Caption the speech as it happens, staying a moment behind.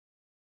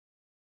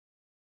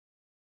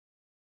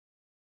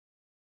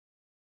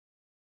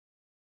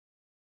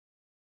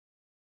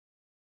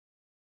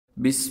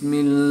بسم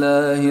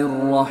الله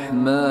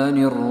الرحمن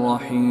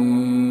الرحيم.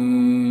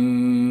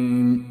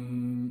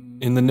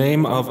 In the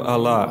name of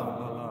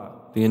Allah,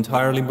 the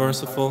entirely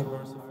merciful,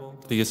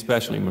 the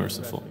especially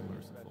merciful.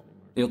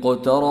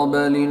 اقترب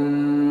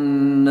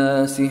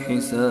للناس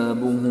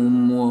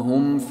حسابهم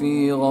وهم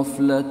في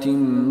غفلة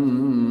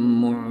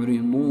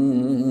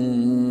معرضون.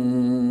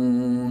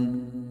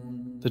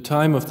 The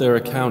time of their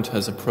account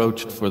has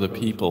approached for the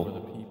people,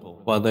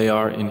 while they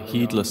are in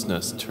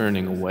heedlessness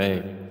turning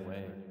away.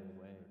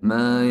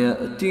 ما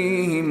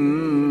يأتيهم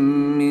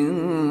من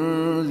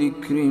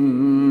ذكر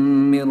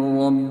من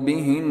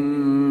ربهم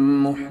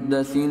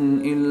محدث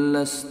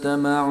إلا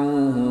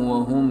استمعوه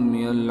وهم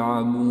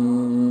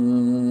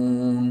يلعبون.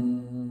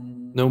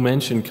 No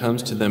mention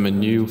comes to them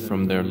anew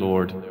from their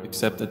Lord,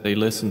 except that they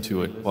listen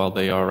to it while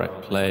they are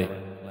at play.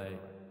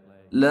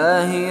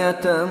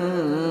 لاهية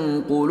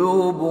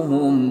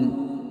قلوبهم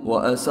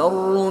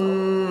وأسروا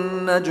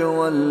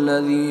النجوى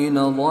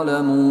الذين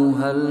ظلموا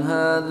هل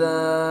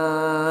هذا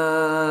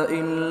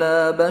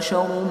إلا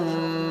بشر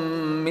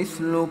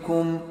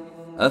مثلكم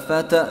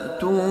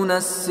أفتأتون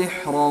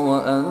السحر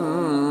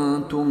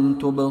وأنتم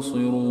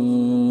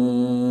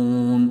تبصرون.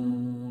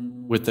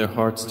 With their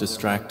hearts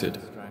distracted.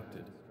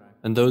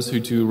 And those who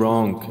do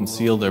wrong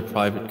conceal their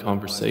private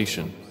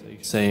conversation,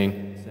 saying,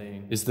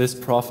 "Is this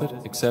prophet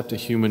except a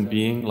human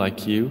being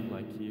like you?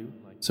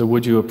 So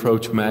would you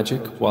approach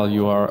magic while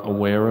you are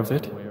aware of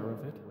it?"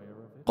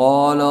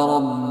 قال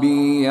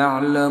ربي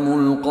يعلم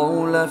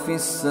القول في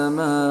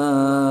السماء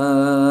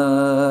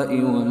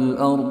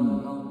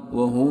والأرض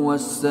وهو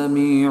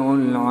السميع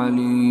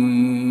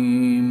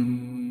العليم.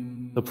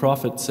 The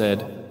prophet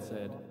said,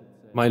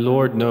 "My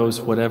Lord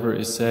knows whatever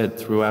is said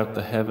throughout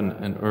the heaven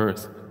and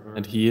earth,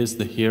 and He is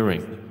the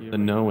hearing, the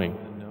knowing."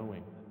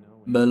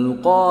 بل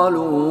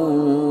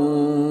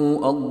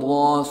قالوا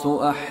أضغاث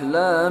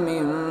أحلام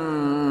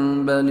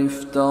بل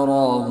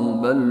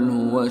افتراه بل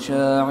هو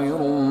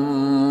شاعر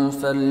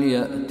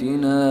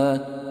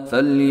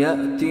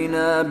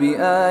فليأتنا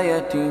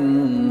بآية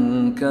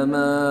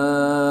كما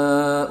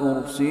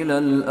أرسل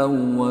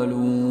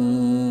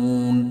الأولون.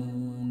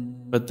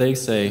 But they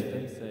say,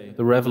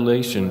 "The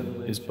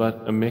revelation is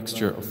but a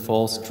mixture of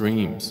false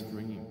dreams.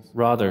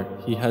 Rather,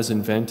 he has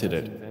invented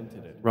it.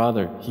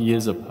 Rather, he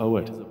is a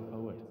poet.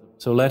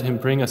 So let him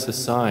bring us a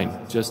sign,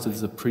 just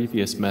as the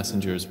previous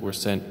messengers were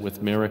sent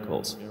with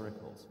miracles."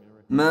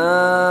 ما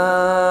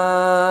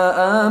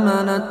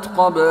آمنت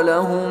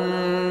قبلهم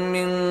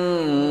من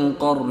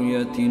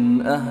قرية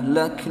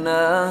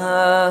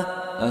أهلكناها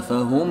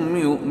أفهم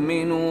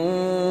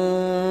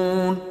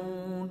يؤمنون.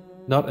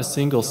 Not a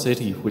single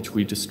city which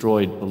we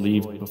destroyed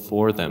believed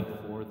before them.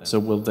 So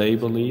will they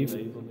believe?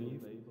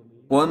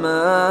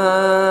 وما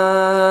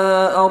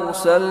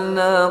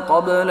أرسلنا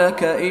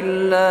قبلك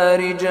إلا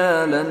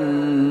رجالا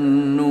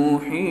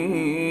نوحي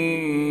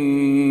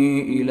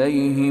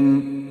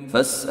إليهم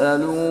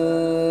فاسألوا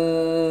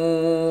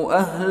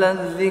أهل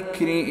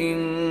الذكر إن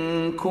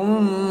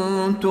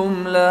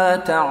كنتم لا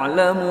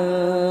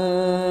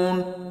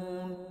تعلمون.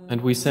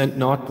 And we sent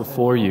not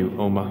before you,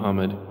 O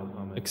Muhammad,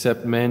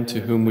 except men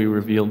to whom we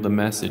revealed the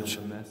message.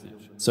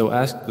 So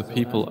ask the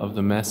people of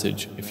the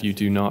message if you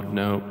do not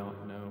know.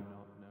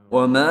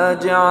 وما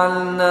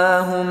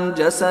جعلناهم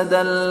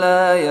جسدا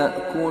لا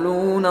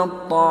يأكلون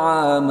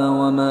الطعام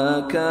وما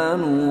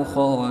كانوا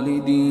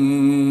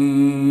خالدين.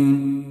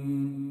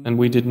 And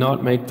we did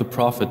not make the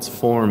prophets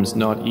forms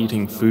not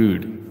eating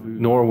food,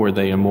 nor were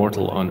they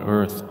immortal on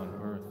earth.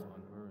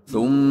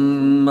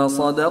 ثم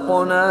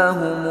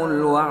صدقناهم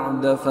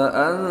الوعد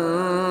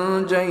فأنجيناهم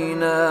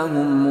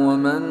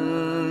ومن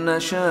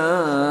نشاء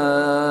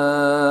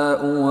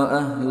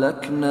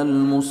وأهلكنا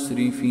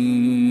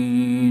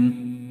المسرفين.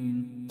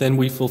 Then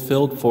we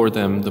fulfilled for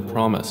them the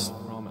promise,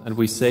 and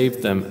we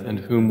saved them and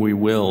whom we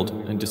willed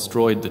and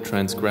destroyed the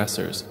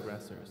transgressors.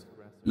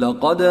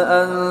 لقد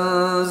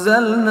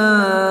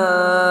أنزلنا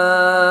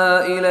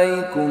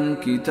إليكم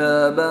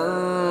كتابا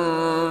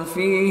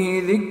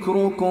فيه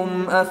ذكركم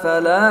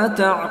أفلا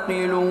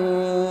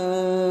تعقلون.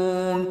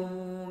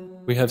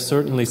 We have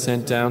certainly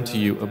sent down to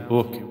you a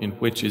book in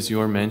which is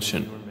your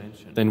mention.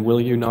 Then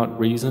will you not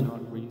reason?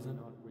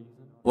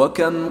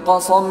 وكم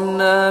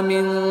قصمنا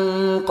من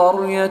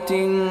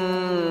قرية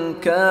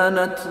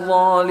كانت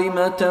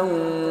ظالمة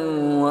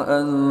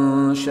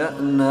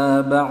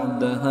وأنشأنا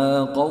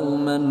بعدها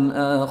قوما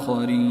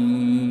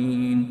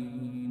آخرين.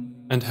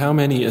 And how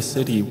many a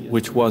city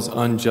which was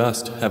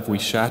unjust have we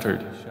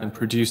shattered and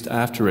produced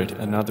after it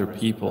another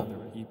people?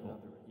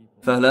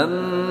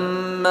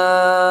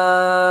 فلما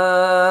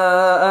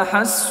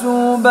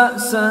أحسوا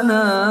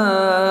بأسنا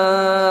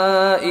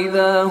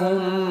إذا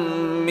هم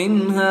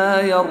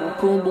منها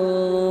يركضون.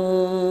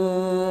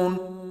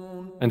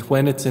 And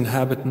when its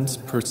inhabitants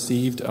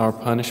perceived our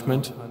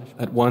punishment,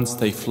 at once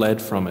they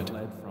fled from it.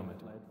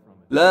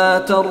 لا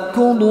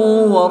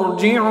تركضوا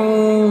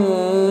وارجعوا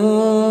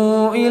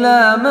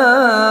إلى ما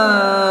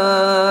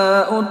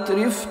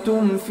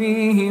أترفتم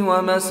فيه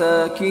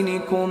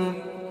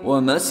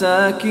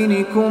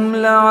ومساكنكم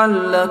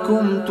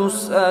لعلكم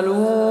تسألون.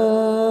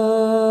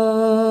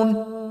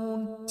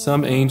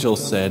 Some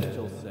angels said,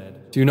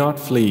 "Do not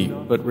flee,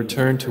 but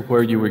return to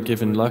where you were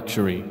given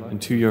luxury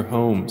and to your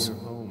homes.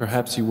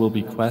 Perhaps you will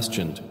be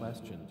questioned."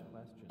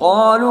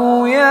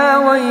 قالوا يا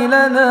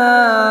ويلنا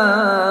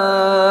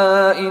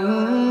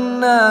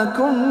إنا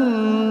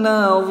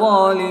كنا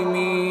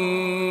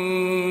ظالمين.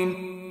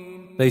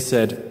 They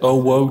said, "Oh,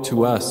 woe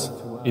to us!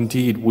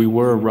 Indeed, we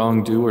were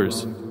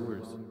wrongdoers."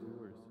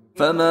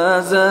 فما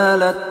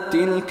زالت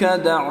تلك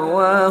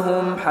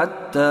دعواهم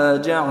حتى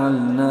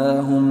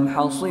جعلناهم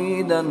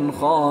حصيدا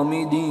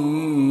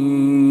خامدين.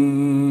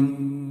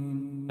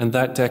 And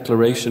that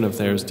declaration of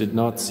theirs did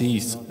not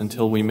cease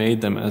until we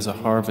made them as a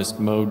harvest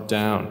mowed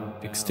down,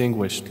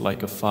 extinguished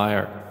like a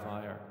fire.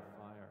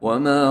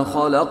 وما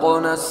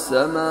خلقنا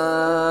السماء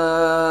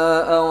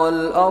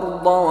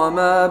والأرض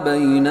وما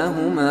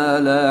بينهما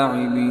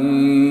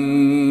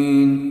لاعبين.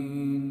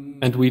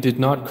 And we did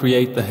not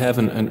create the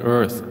heaven and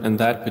earth and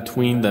that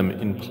between them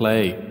in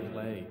play.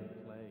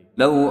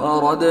 لو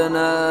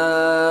أردنا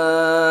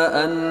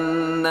أن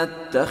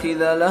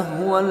نتخذ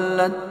لهوا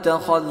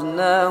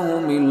لاتخذناه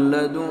من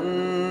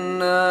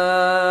لدنا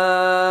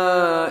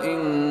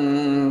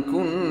إن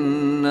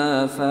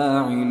كنا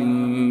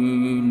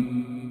فاعلين.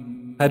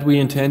 Had we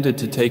intended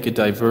to take a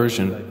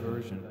diversion,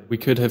 we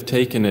could have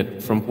taken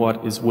it from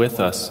what is with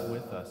us,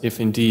 if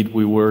indeed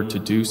we were to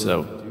do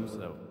so.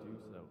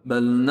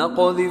 بل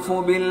نقذف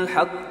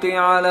بالحق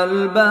على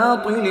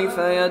الباطل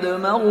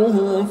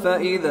فيدمغه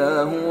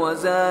فإذا هو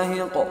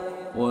زاهق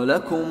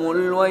ولكم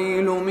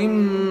الويل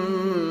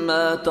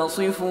مما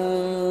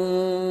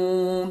تصفون.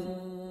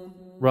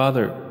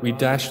 Rather, we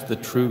dash the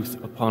truth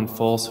upon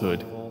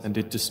falsehood, and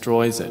it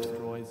destroys it,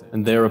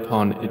 and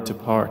thereupon it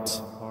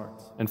departs.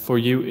 And for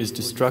you is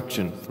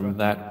destruction from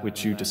that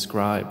which you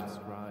describe.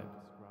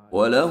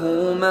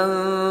 وله من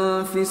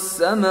في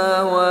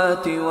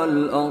السماوات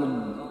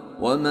والأرض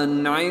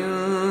ومن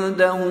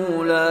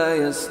عنده لا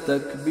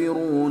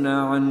يستكبرون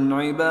عن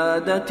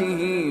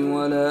عبادته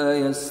ولا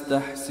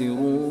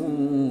يستحسرون.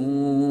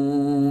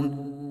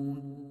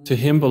 To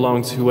him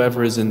belongs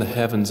whoever is in the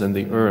heavens and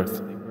the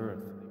earth,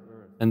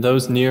 and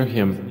those near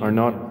him are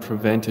not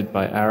prevented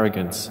by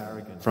arrogance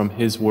from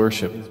his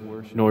worship,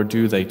 nor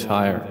do they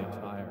tire.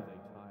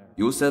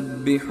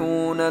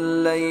 يسبحون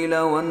الليل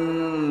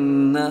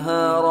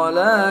والنهار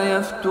لا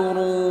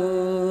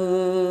يفترون.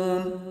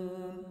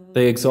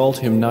 They exalt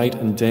him night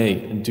and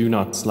day and do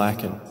not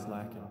slacken.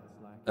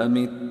 أم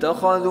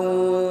اتخذوا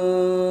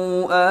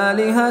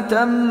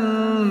آلهة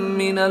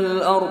من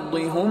الأرض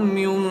هم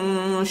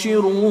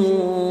ينشرون.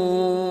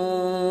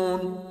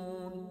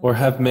 Or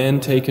have men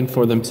taken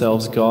for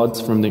themselves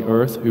gods from the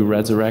earth who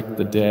resurrect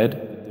the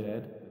dead?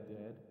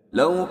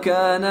 لو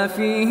كان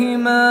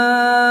فيهما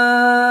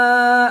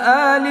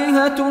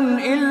آلهة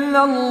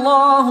إلا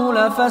الله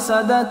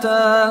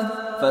لفسدتا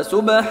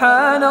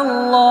فسبحان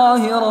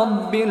الله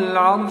رب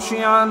العرش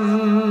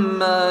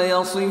عما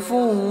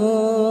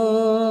يصفون.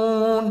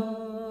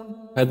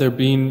 Had there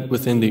been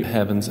within the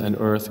heavens and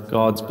earth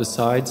gods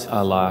besides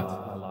Allah,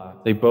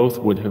 they both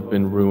would have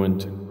been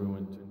ruined.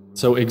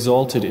 So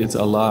exalted is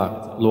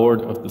Allah,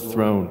 Lord of the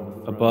throne,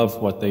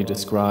 above what they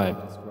describe.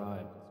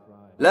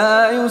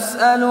 لا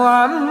يسأل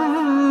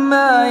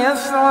عما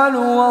يفعل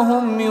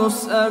وهم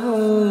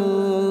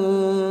يسألون.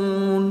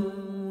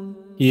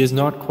 He is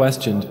not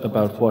questioned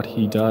about what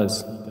he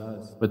does,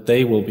 but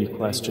they will be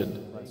questioned.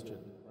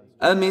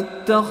 أم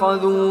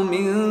اتخذوا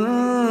من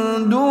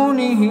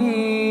دونه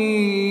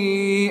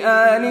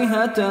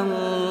آلهة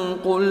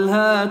قل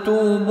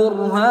هاتوا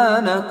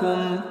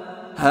برهانكم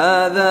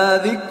هذا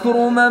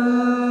ذكر من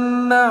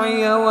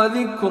معي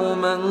وذكر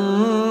من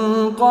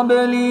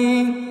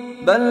قبلي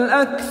بل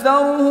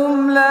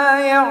أكثرهم لا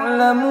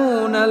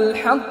يعلمون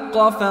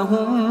الحق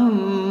فهم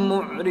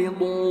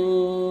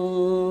معرضون.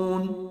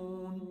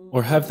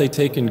 Or have they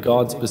taken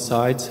gods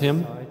besides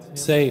him?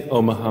 Say,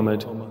 O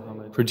Muhammad,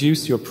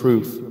 produce your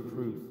proof.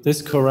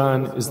 This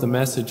Quran is the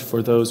message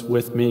for those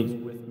with me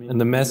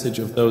and the message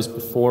of those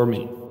before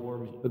me.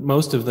 But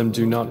most of them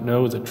do not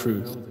know the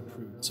truth,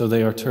 so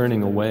they are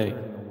turning away.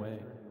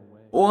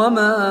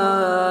 وما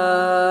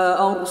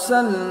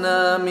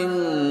أرسلنا من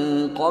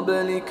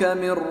قبلك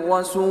من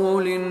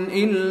رسول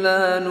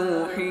إلا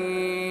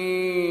نوحي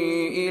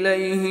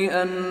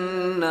إليه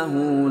أنه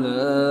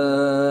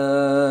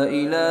لا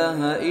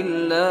إله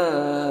إلا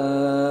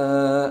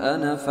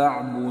أنا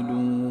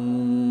فاعبدون.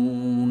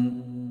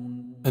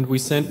 And we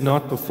sent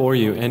not before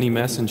you any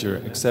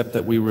messenger except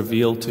that we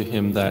revealed to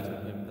him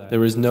that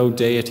there is no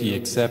deity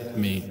except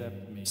me,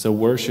 so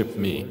worship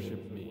me.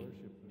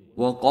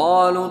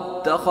 وقالوا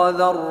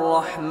اتخذ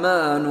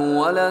الرحمن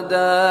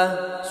ولدا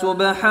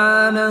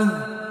سبحانه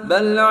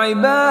بل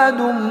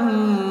عباد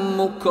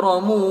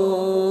مكرمون.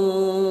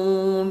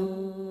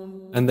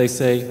 And they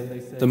say,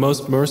 the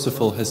most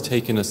merciful has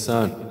taken a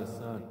son.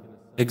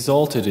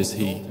 Exalted is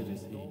he.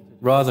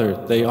 Rather,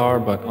 they are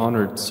but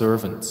honored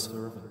servants.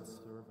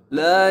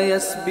 لا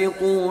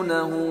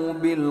يسبقونه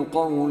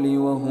بالقول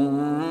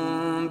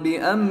وهم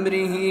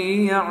بأمره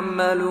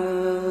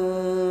يعملون.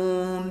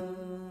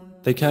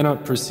 They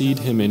cannot precede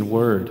him in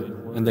word,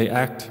 and they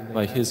act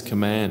by his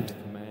command.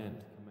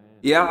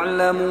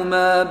 يعلم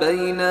ما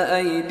بين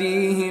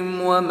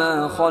أيديهم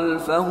وما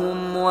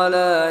خلفهم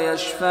ولا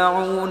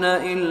يشفعون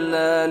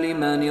إلا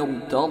لمن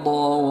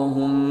ارتضى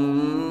وهم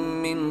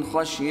من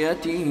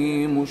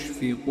خشيته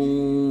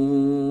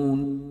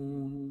مشفقون.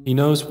 He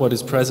knows what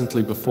is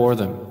presently before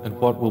them and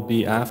what will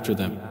be after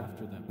them,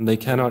 and they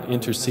cannot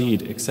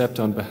intercede except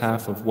on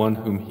behalf of one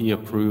whom He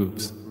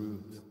approves,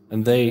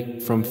 and they,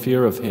 from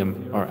fear of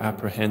Him, are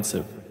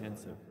apprehensive.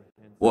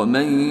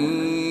 ومن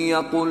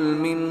يقل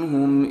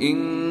منهم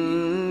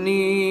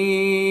إني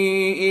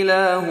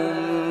إله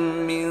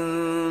من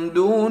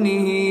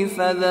دونه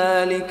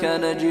فذلك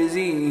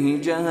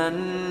نجزيه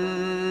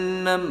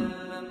جهنم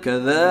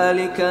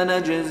كذلك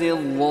نجزي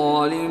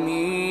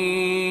الظالمين.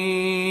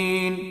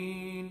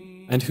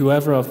 And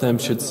whoever of them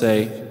should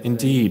say,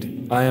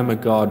 "Indeed, I am a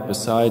God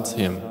besides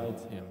Him,"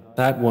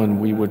 that one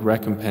we would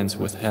recompense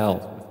with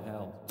hell.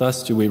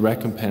 Thus do we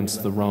recompense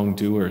the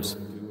wrongdoers.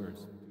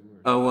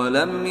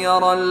 أولم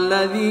ير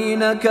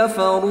الذين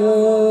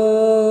كفروا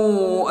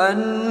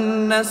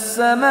أن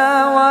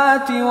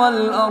السماوات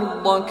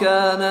والأرض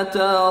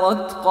كانتا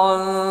رتقا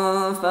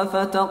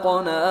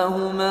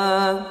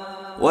ففتقناهما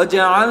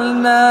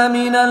وجعلنا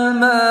من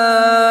الماء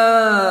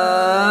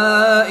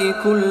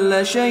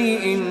كل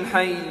شيء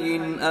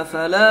حي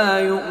أفلا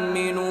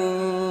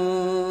يؤمنون.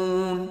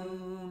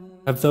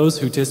 Have those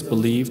who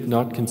disbelieved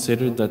not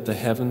considered that the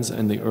heavens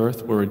and the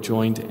earth were a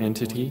joined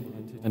entity,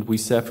 and we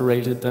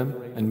separated them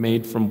and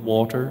made from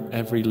water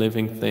every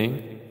living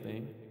thing?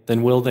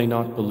 Then will they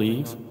not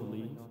believe?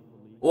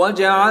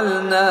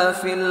 وجعلنا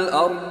في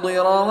الأرض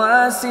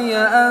رواسي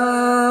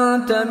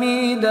أن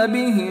تميد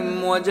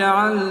بهم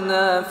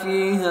وجعلنا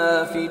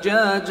فيها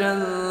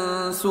فجاجا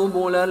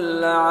سبلا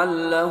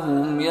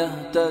لعلهم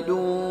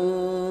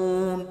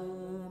يهتدون.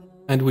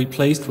 And we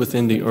placed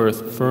within the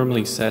earth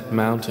firmly set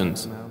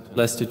mountains,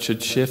 lest it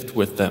should shift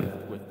with them,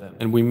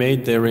 and we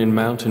made therein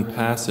mountain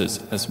passes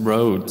as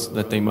roads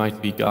that they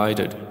might be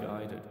guided.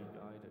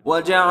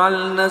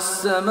 وجعلنا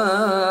السماء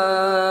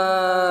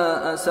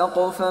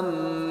سقفا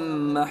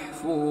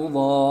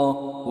محفوظا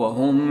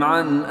وهم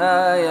عن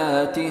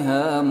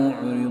آياتها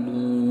معرضون.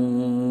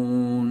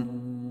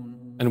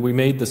 And we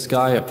made the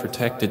sky a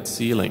protected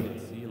ceiling,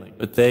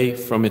 but they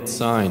from its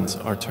signs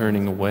are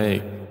turning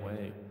away.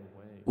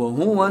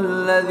 وهو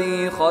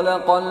الذي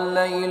خلق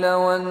الليل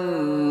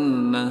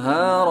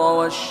والنهار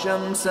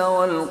والشمس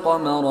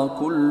والقمر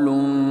كل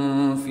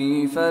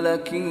في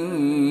فلك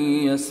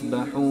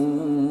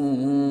يسبحون.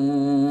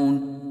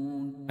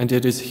 And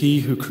it is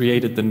He who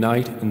created the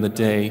night and the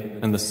day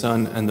and the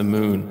sun and the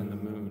moon.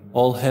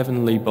 All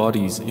heavenly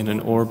bodies in an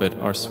orbit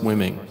are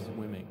swimming.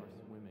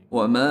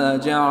 وما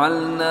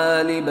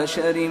جعلنا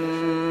لبشر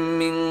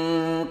من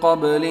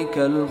قبلك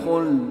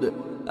الخلد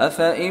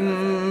أفإن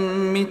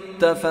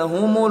مت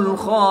فهم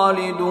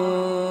الخالدون.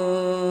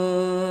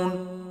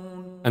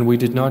 And we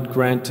did not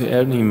grant to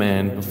any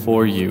man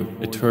before you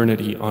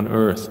eternity on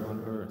earth.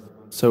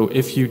 So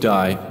if you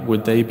die,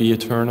 would they be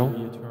eternal?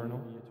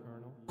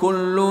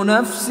 كل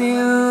نفس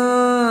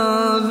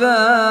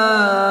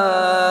ذائقة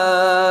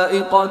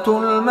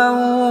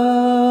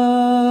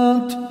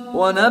الموت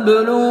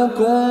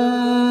ونبلوكم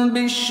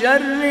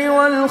بالشر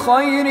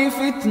والخير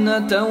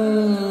فتنة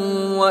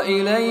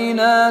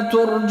وإلينا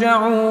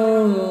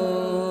ترجعون.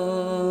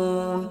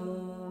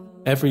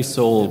 Every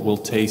soul will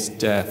taste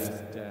death,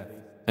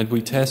 and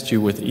we test you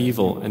with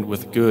evil and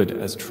with good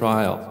as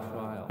trial,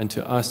 and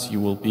to us you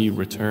will be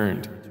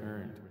returned.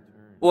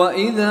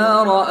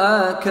 وإذا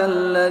رآك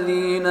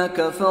الذين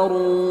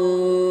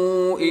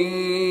كفروا إن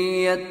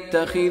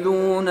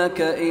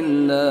يتخذونك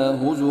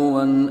إلا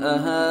هزوا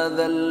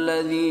أهذا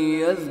الذي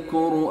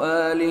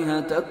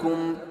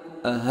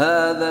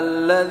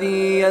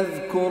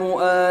يذكر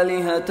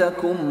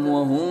آلهتكم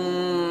وهم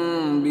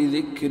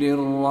بذكر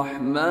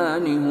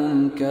الرحمن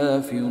هم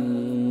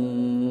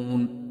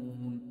كافرون.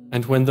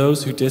 And when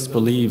those who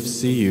disbelieve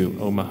see you,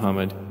 O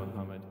Muhammad,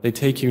 they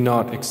take you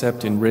not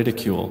except in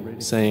ridicule,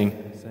 saying,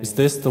 "Is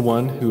this the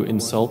one who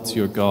insults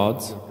your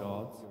gods?"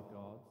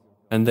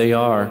 And they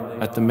are,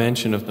 at the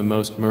mention of the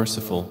most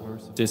merciful,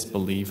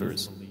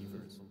 disbelievers.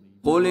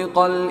 خلق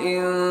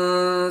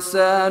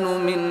الإنسان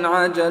من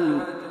عجل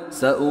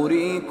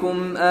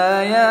سأريكم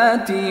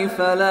آياتي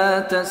فلا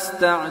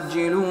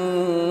تستعجلون.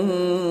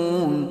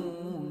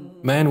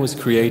 Man was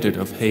created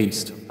of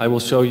haste. I will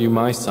show you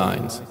my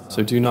signs,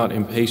 so do not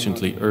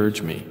impatiently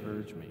urge me.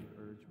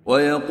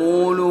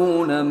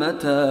 ويقولون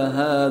متى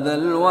هذا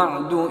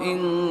الوعد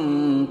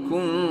إن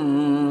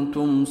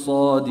كنتم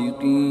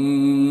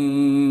صادقين.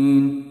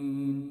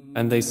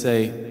 And they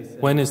say,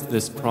 when is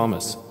this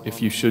promise,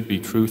 if you should be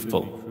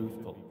truthful?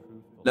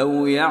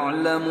 لو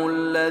يعلم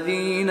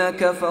الذين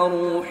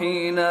كفروا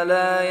حين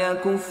لا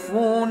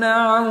يكفون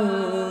عن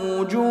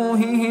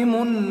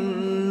وجوههم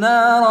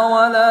النار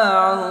ولا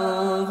عن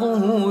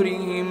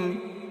ظهورهم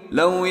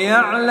لو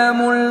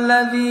يعلم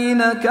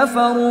الذين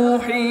كفروا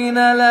حين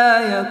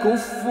لا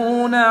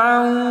يكفون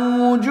عن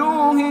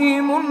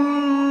وجوههم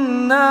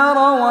النار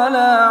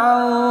ولا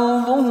عن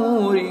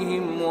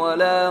ظهورهم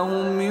ولا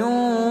هم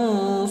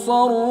ينصرون.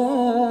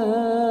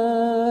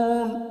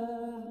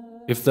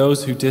 If those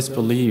who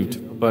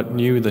disbelieved but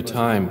knew the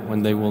time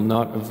when they will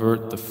not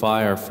avert the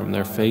fire from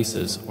their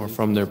faces or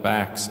from their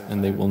backs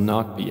and they will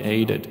not be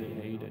aided.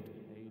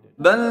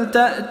 بل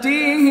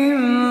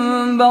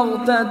تأتيهم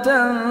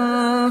بغتة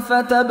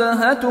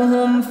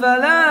فتبهتهم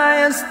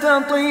فلا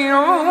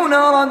يستطيعون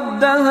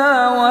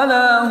ردها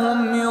ولا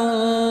هم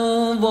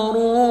ينظرون.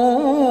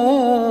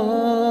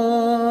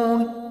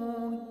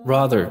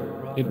 Rather,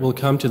 it will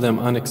come to them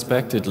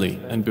unexpectedly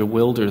and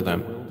bewilder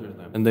them,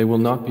 and they will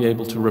not be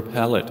able to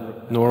repel it,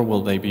 nor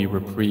will they be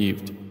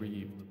reprieved.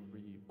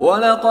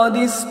 وَلَقَدِ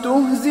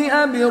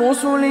اسْتُهْزِئَ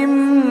بِرُسُلٍ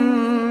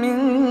مِّن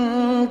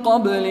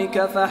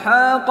قَبْلِكَ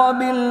فَحَاقَ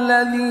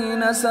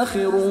بِالَّذِينَ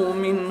سَخِرُوا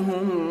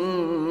مِنْهُم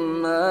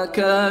مَّا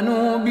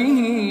كَانُوا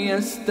بِهِ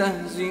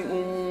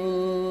يَسْتَهْزِئُونَ.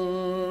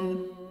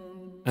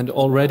 And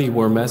already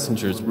were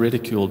messengers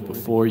ridiculed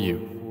before you,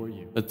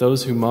 but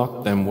those who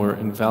mocked them were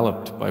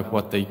enveloped by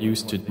what they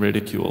used to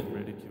ridicule.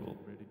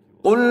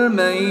 قُلْ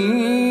مَن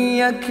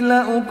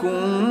يَكْلَؤُكُم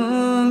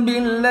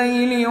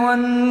بِاللَّيْلِ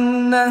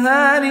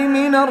وَالنَّهَارِ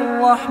مِنَ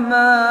الرَّحْمَنِ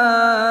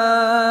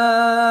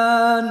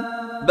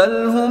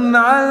بَلْ هُمْ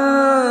عَن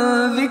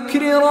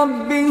ذِكْرِ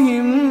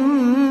رَبِّهِم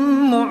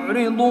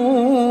مُّعْرِضُونَ.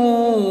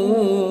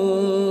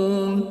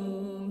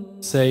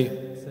 Say,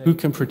 who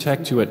can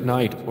protect you at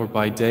night or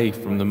by day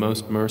from the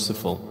most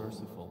merciful?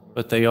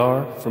 But they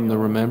are, from the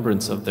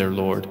remembrance of their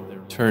Lord,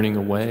 turning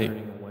away.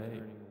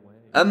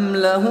 أَمْ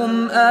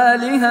لَهُمْ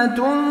آلِهَةٌ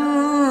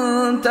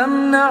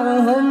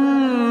تَمْنَعُهُم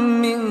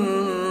مِّن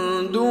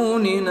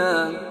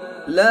دُونِنَا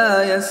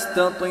لَا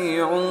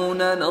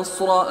يَسْتَطِيعُونَ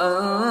نَصْرَ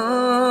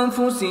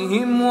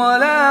أَنفُسِهِمْ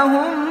وَلَا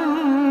هُم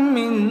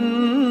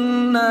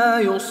مِّنَّا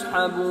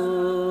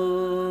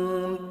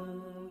يُصْحَبُونَ.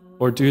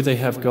 Or do they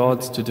have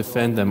gods to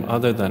defend them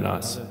other than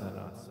us?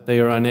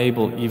 They are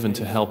unable even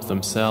to help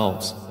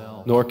themselves,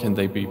 nor can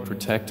they be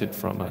protected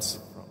from us.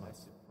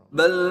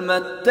 بل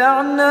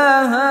متعنا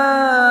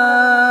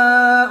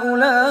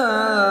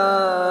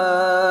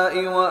هؤلاء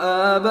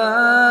وآباءهم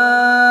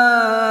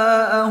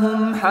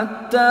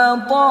حتى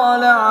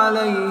طال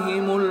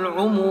عليهم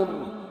العمر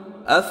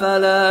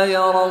أفلا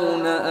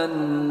يرون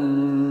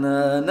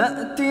أنا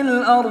نأتي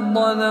الأرض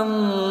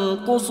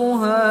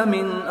ننقصها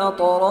من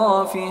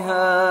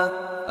أطرافها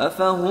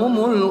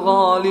أفهم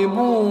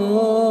الغالبون.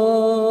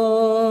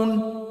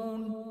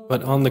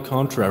 But on the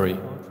contrary,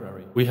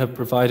 we have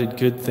provided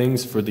good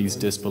things for these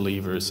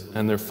disbelievers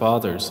and their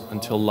fathers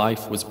until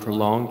life was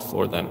prolonged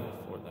for them.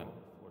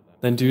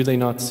 Then do they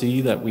not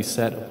see that we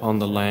set upon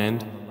the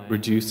land,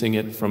 reducing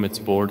it from its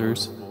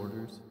borders?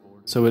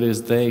 So it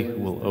is they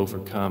who will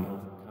overcome.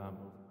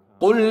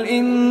 قُلْ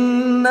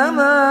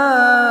إِنَّمَا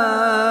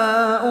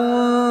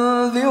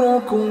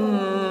أُنذِرُكُم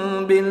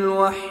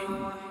بِالْوَحْيِ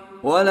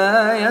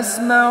وَلَا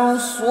يَسْمَعُ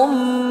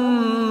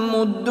الصُّمُّ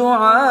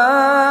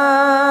الدُّعَاءَ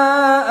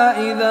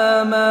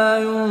إِذَا مَا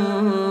يُنذَرُونَ.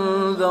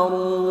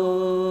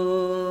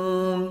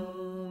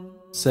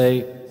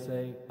 Say,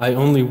 I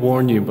only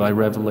warn you by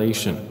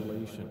revelation,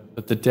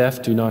 but the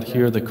deaf do not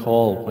hear the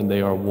call when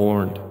they are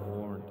warned.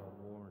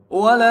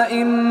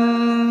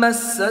 وَلَئِن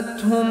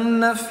مَّسَّتْهُمْ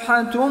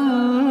نَفْحَةٌ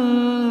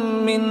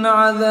مِّنْ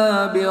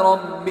عَذَابِ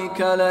رَبِّكَ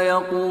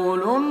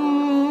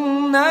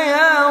لَيَقُولُنَّ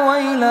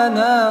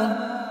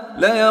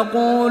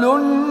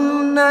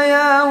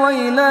يَا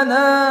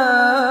وَيْلَنَا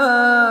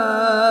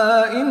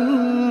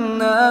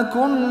إِنَّا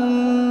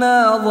كُنَّا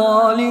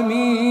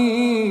ظَالِمِينَ.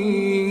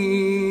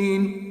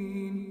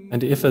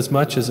 And if as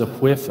much as a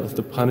whiff of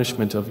the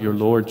punishment of your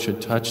Lord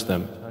should touch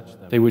them,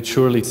 they would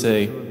surely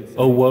say,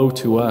 "Oh, woe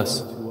to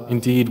us!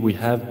 Indeed, we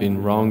have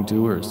been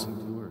wrongdoers."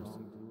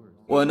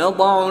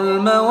 وَنَضَعُ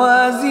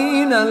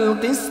الْمَوَازِينَ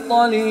الْقِسْطَ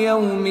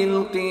لِيَوْمِ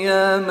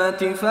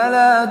الْقِيَامَةِ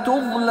فَلَا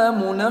تُظْلَمُ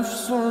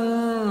نَفْسٌ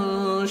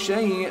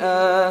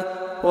شَيْئًا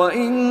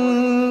وَإِن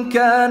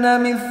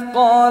كَانَ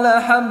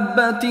مِثْقَالَ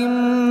حَبَّةٍ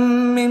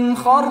مِّنْ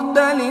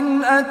خَرْدَلٍ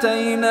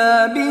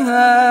أَتَيْنَا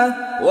بِهَا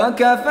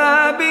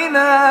وَكَفَى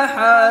بِنَا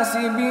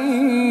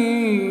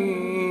حَاسِبِينَ.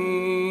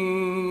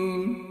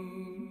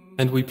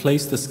 And we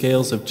place the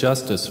scales of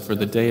justice for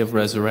the day of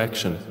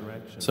resurrection,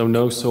 so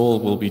no soul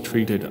will be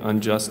treated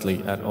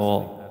unjustly at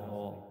all.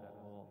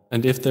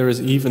 And if there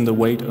is even the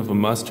weight of a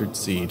mustard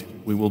seed,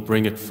 we will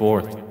bring it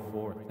forth,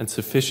 and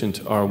sufficient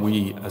are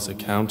we as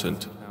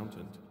accountant.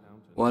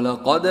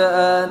 وَلَقَدْ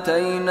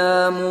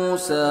آتَيْنَا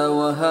مُوسَى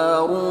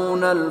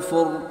وَهَارُونَ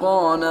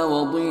الْفُرْقَانَ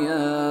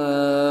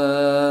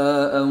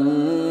وَضِيَاءً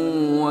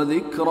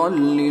وَذِكْرًا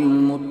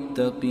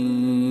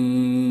لِلْمُتَّقِينَ.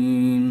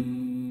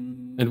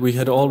 And we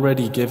had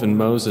already given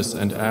Moses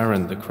and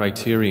Aaron the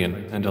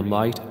criterion and a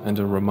light and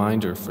a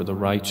reminder for the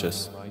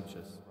righteous.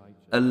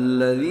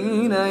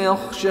 الَّذِينَ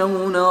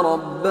يَخْشَوْنَ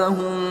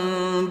رَبَّهُم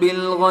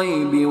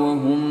بِالْغَيْبِ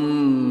وَهُم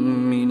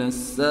مِّنَ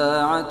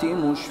السَّاعَةِ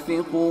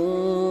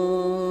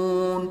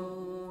مُشْفِقُونَ.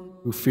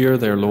 Who fear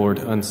their Lord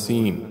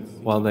unseen,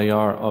 while they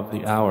are of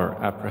the hour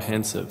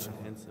apprehensive.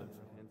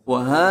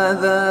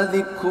 وَهَذَا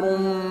ذِكْرٌ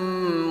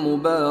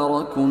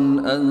مُبَارَكٌ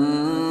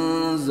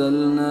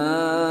أَنزَلْنَاهُ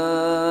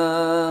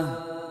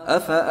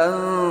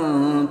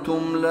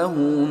أَفَأَنتُمْ لَهُ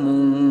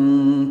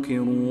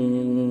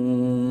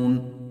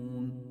مُنكِرُونَ.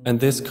 And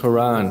this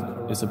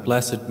Quran is a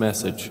blessed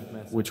message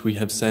which we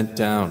have sent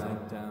down.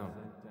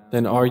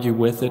 Then are you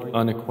with it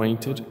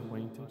unacquainted?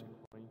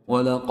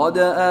 وَلَقَدْ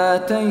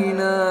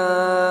آتَيْنَا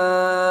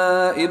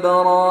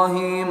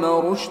إِبْرَاهِيمَ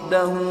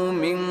رُشْدَهُ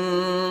مِنْ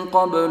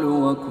قَبْلُ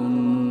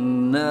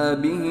وَكُنَّا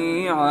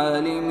بِهِ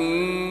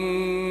عَالِمِينَ.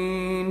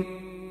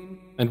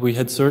 And we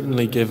had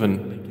certainly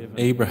given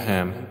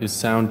Abraham his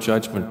sound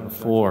judgment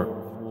before,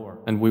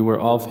 and we were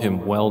of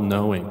him well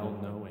knowing.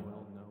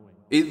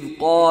 إِذْ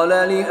قَالَ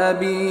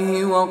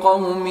لِأَبِيهِ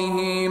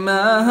وَقَوْمِهِ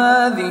مَا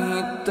هَذِهِ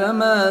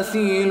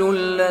التَّمَاثِيلُ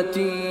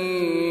الَّتِي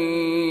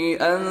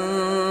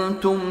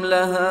أَنْتُمْ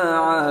لَهَا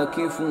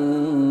عَاكِفُونَ.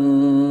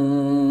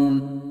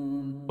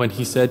 When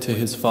he said to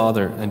his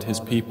father and his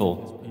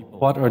people,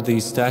 "What are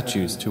these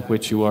statues to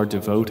which you are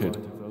devoted?"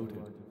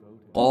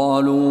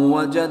 قَالُوا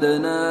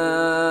وَجَدْنَا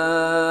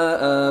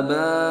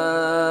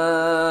آبَاءَنَا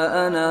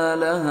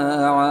لَهَا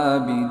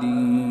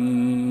عَابِدِينَ.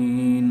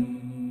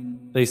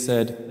 They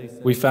said,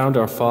 "We found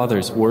our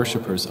fathers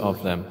worshippers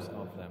of them."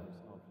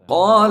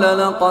 قال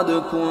لقد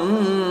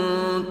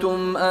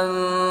كنتم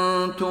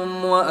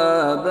أنتم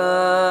وآباؤكم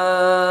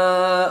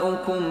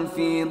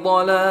في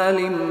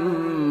ضلال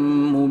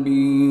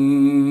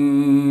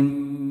مبين.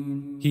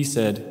 He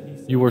said,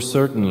 "You were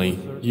certainly,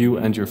 you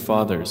and your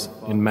fathers,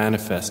 in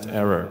manifest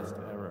error."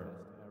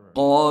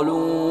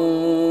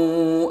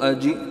 قالوا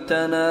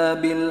أجئتنا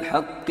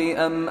بالحق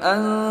أم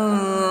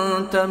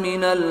أنت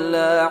من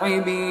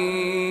اللاعبين.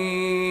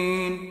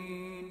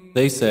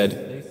 They said,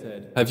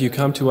 "Have you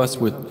come to us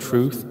with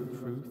truth,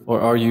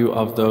 or are you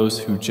of those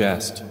who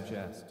jest?"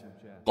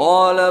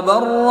 قال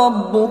بل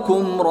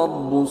ربكم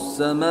رب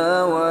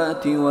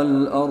السماوات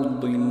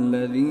والأرض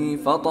الذي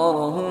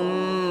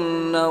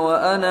فطرهن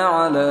وأنا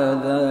على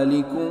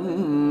ذلكم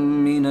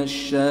من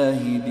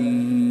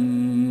الشاهدين.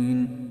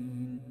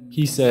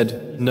 He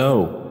said,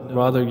 "No,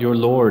 rather your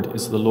Lord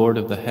is the Lord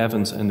of the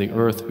heavens and the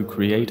earth who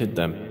created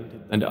them,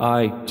 and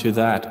I, to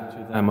that,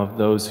 am of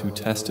those who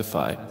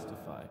testify."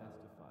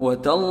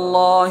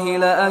 وتالله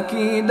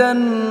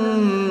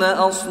لأكيدن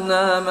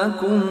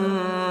أصنامكم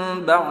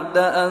بعد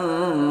أن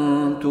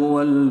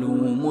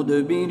تولوا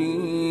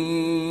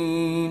مدبرين.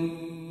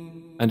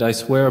 And I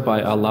swear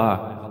by Allah,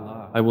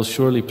 I will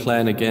surely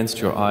plan against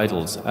your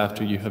idols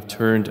after you have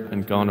turned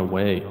and gone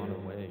away.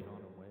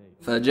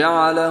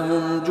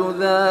 فجعلهم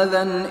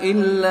جذاذا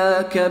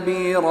إلا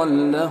كبيرا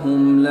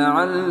لهم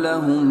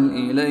لعلهم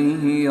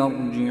إليه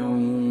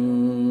يرجعون.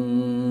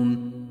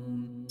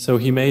 So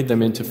he made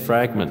them into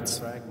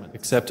fragments,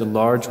 except a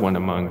large one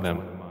among them,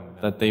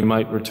 that they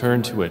might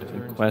return to it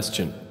and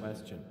question.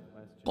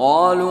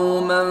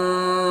 قالوا من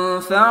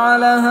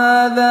فعل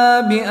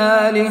هذا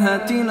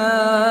بآلهتنا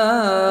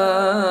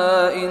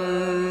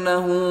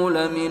إنه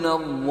لمن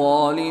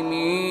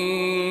الظالمين.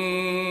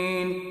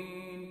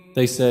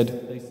 They said,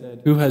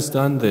 "Who has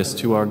done this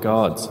to our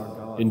gods?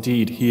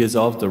 Indeed, he is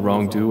of the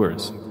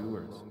wrongdoers."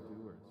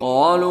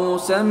 قالوا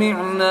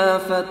سمعنا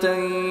فتى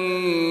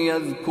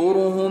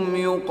يذكرهم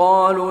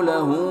يقال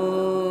له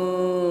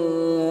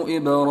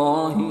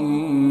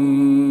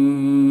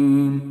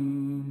إبراهيم.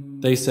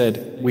 They said,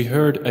 "We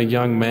heard a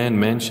young man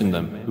mention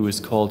them who is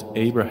called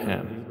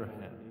Abraham."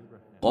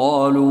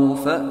 قالوا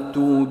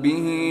فأتوا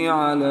به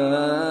على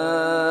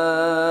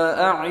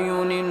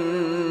أعين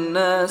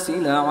الناس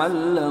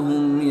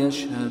لعلهم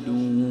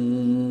يشهدون.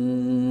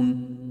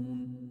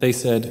 They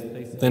said,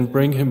 "Then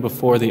bring him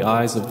before the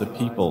eyes of the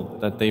people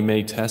that they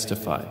may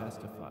testify."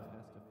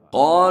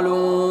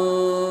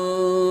 قالوا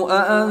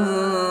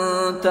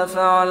أأنت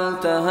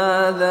فعلت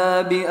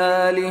هذا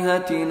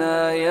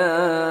بآلهتنا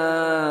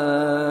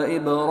يا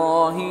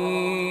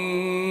إبراهيم.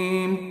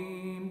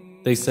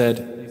 They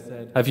said,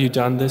 "Have you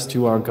done this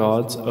to our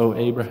gods, O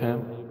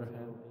Abraham?"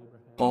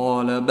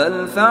 قال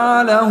بل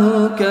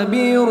فعله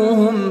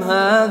كبيرهم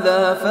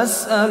هذا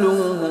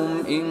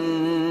فاسألوهم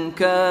إن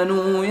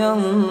كانوا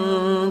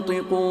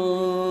ينطقون.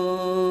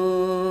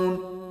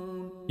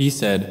 He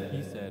said,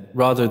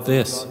 "Rather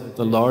this,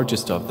 the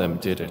largest of them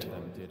did it.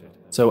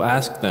 So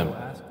ask them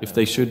if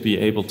they should be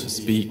able to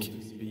speak."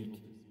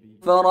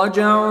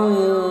 فرجعوا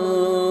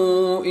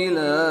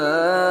إلى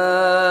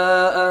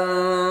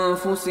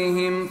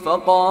أنفسهم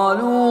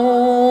فقالوا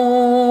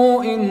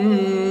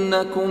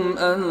إنكم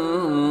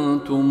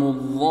أنتم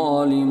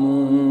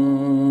الظالمون.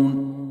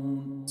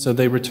 So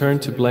they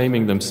returned to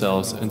blaming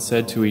themselves and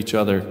said to each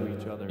other,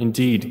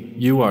 "Indeed,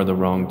 you are the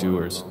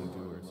wrongdoers."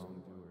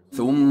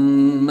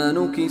 ثم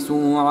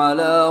نكسوا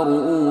على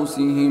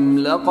رؤوسهم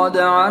لقد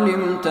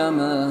علمت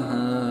ما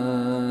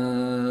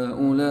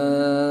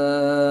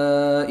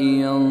هؤلاء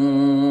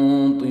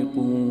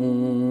ينطقون.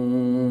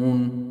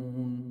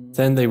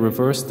 Then they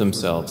reversed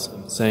themselves,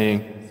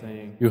 saying,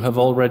 "You have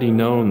already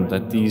known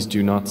that these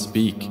do not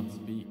speak."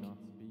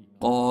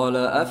 قال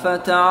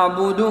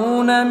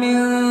أفتعبدون من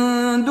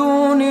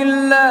دون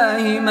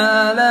الله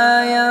ما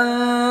لا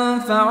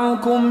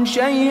ينفعكم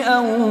شيئا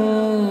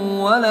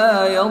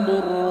ولا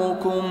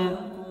يضركم.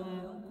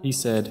 He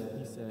said,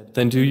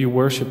 "Then do you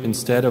worship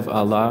instead of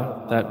Allah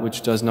that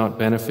which does not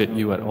benefit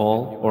you at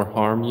all or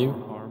harm you?"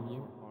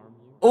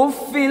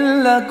 أف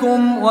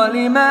لكم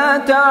ولما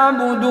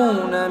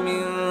تعبدون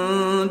من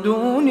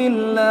دون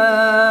الله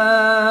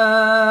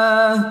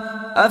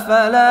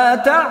أفلا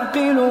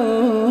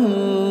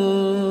تعقلون.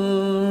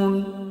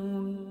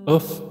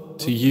 Uff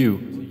to you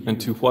and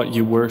to what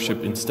you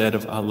worship instead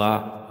of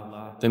Allah.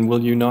 Then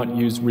will you not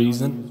use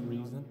reason?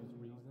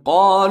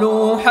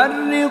 قالوا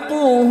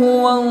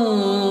حرقوه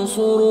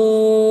وانصروا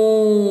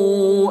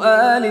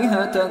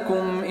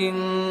آلهتكم إن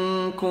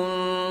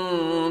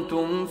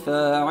كنتم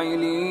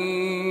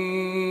فاعلين.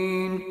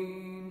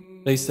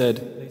 They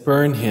said,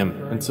 burn him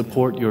and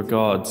support your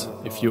gods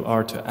if you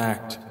are to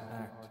act.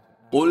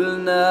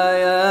 قلنا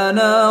يا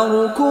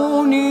نار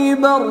كوني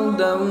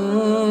بردا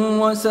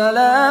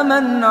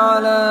وسلاما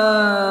على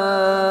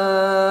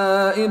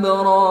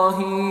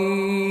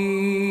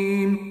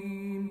إبراهيم.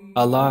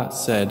 Allah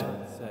said,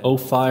 O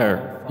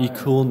fire, be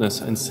coolness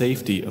and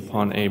safety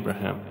upon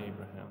Abraham.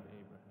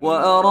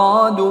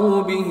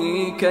 وأرادوا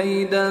به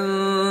كيدا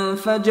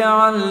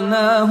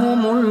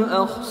فجعلناهم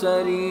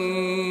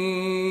الأخسرين.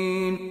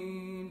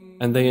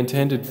 And they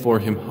intended for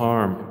him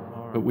harm,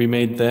 but we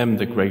made them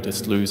the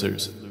greatest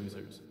losers.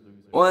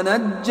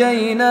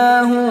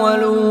 ونجيناه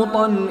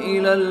ولوطا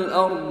إلى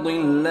الأرض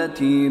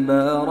التي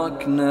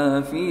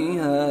باركنا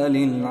فيها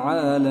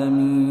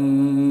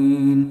للعالمين.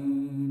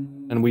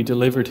 And we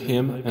delivered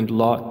him and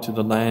Lot to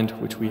the land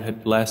which we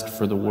had blessed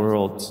for the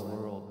worlds.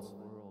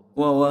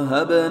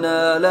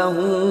 ووهبنا له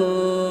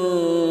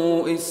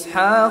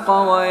إسحاق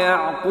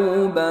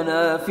ويعقوب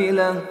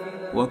نافلة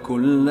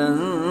وكلا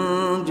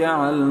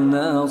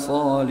جعلنا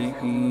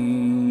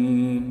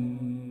صالحين.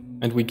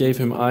 And we gave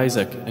him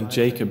Isaac and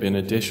Jacob in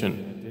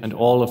addition, and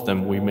all of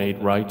them we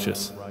made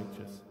righteous.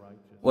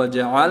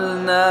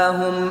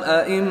 وجعلناهم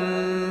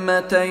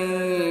أئمة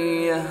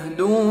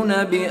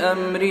يهدون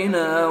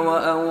بأمرنا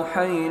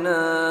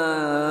وأوحينا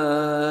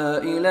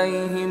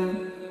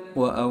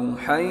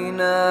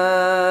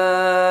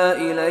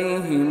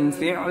إليهم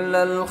فعل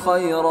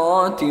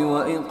الخيرات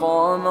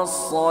وإقام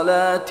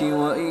الصلاة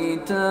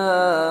وإيتاء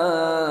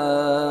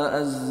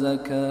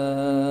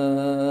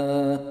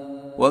الزكاة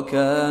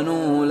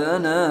وكانوا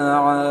لنا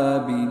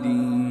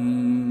عابدين.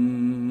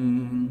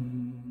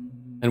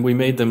 And we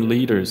made them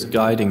leaders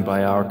guiding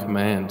by our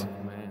command.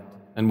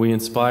 And we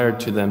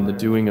inspired to them the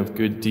doing of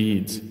good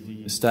deeds,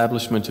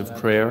 establishment of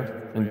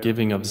prayer and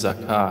giving of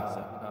zakah.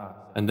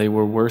 And they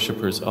were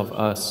worshippers of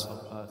us.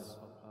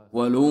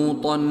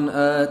 وَلُوطًا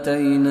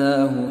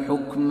آتَيْنَاهُ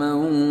حُكْمًا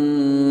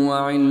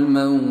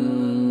وَعِلْمًا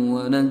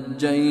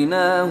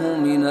وَنَجَّيْنَاهُ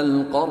مِنَ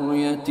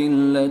الْقَرْيَةِ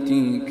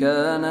الَّتِي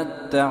كَانَتْ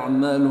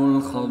تَعْمَلُ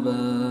الْخَبَائِثَ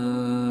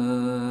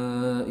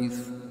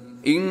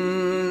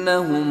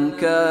إِنَّهُمْ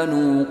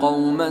كَانُوا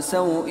قَوْمَ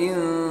سَوْءٍ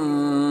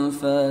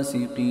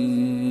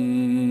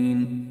فَاسِقِينَ.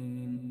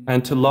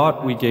 And to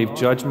Lot we gave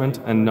judgment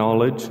and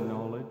knowledge,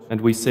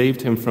 and we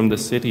saved him from the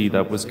city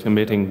that was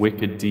committing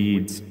wicked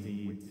deeds.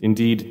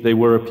 Indeed, they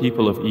were a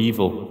people of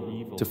evil,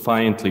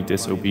 defiantly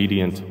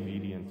disobedient.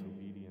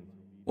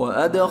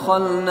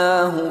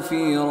 وَأَدْخَلْنَاهُ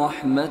فِي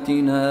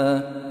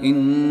رَحْمَتِنَا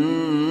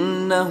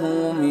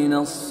إِنَّهُ مِنَ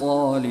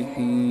الصَّالِحِينَ.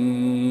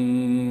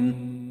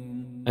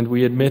 And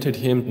we admitted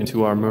him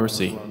into our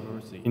mercy.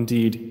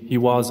 Indeed, he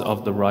was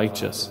of the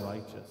righteous.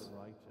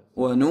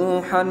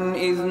 ونوحا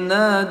إذ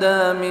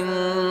نادى من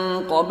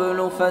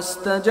قبل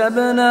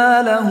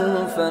فاستجبنا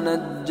له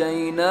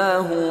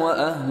فنجيناه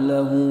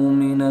وأهله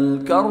من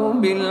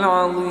الكرب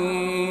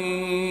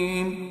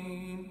العظيم.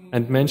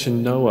 And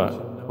mention Noah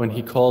when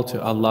he called to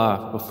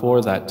Allah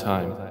before that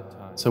time.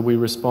 So we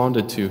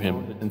responded to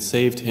him and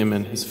saved him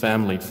and his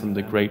family from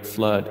the great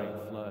flood.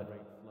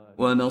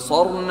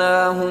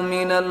 ونصرناه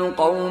من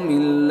القوم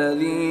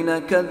الذين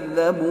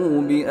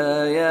كذبوا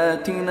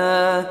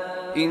بآياتنا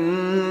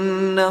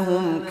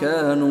إنهم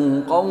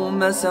كانوا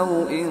قوم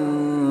سوء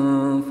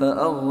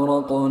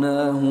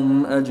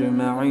فأغرقناهم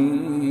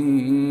أجمعين.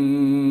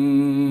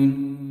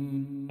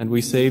 And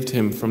we saved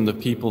him from the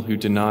people who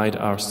denied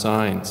our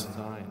signs.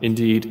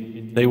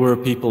 Indeed, they were a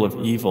people of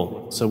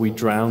evil, so we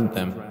drowned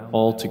them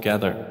all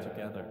together.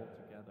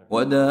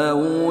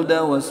 وداود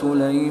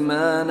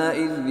وسليمان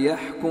إذ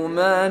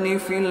يحكمان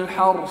في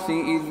الحرث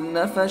إذ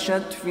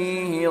نفشت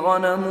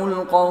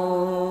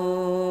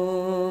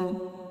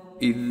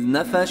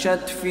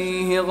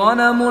فيه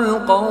غنم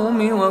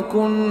القوم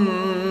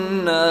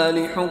وكنا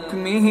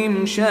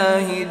لحكمهم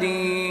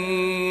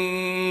شاهدين.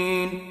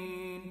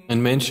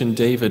 And mention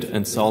David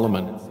and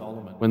Solomon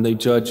when they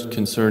judged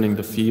concerning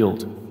the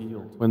field,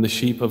 when the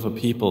sheep of a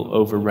people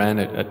overran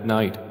it at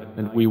night,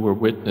 and we were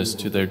witness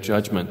to their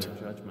judgment.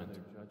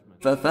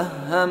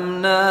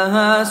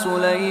 ففهمناها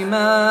سليمان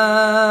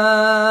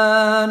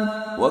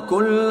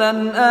وكلا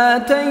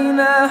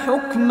آتينا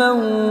حكما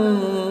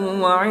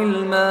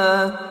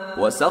وعلما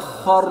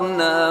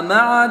وسخرنا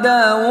مع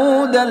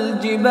داود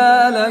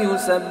الجبال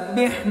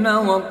يسبحن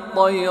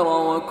والطير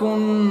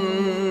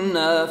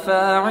وكنا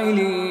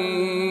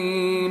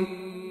فاعلين.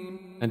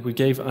 And we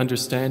gave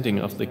understanding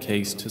of the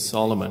case to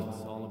Solomon,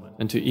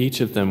 and to each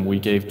of them we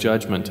gave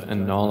judgment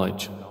and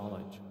knowledge.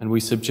 And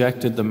we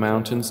subjected the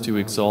mountains to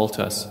exalt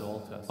us,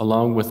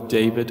 along with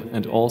David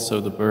and also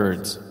the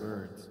birds.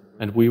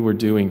 And we were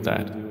doing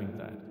that.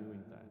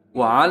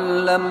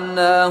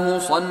 وعلمناه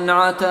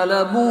صنعة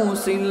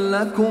لبوس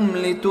لكم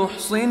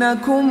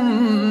لتحصنكم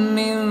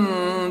من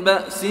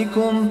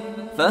بأسكم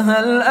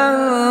فهل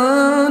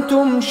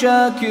أنتم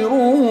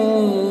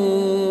شاكرون.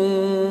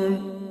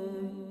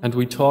 And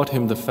we taught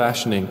him the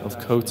fashioning of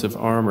coats of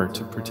armor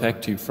to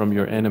protect you from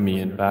your enemy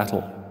in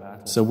battle.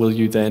 So will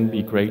you then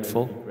be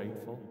grateful?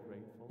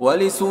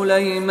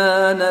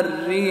 ولسليمان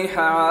الريح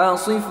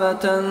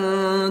عاصفة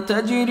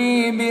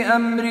تجري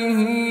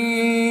بأمره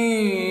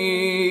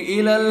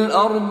إلى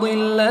الأرض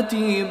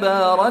التي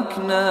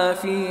باركنا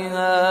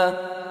فيها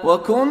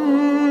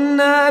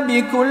وكنا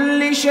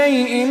بكل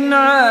شيء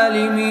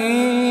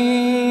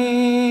عالمين.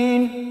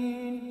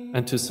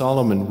 And to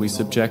Solomon we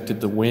subjected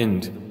the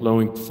wind,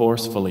 blowing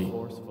forcefully,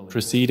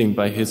 proceeding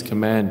by his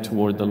command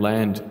toward the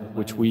land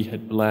which we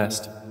had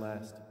blessed.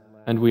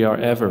 And we are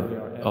ever,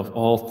 of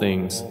all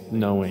things,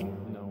 knowing.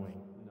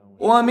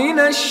 ومن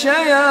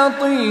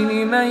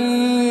الشياطين من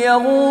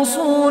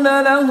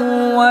يغوصون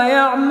له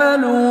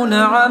ويعملون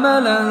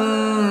عملا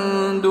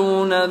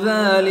دون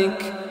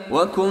ذلك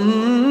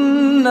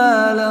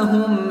وكنا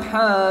لهم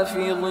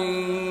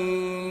حافظين.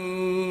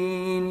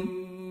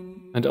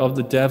 And of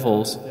the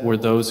devils were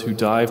those who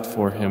dived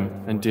for him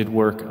and did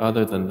work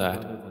other than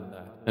that,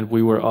 and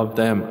we were of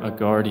them a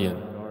guardian.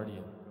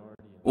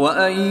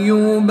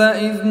 وأيوب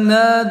إذ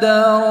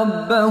نادى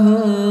ربه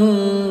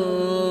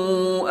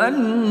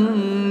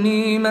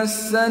أني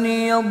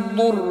مسني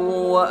الضر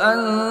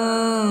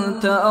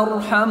وأنت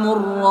أرحم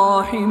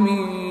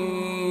الراحمين.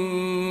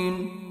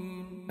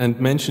 And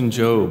mention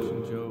Job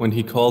when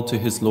he called to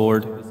his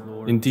Lord,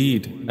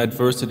 "Indeed,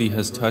 adversity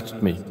has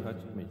touched me,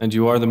 and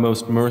you are the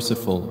most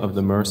merciful of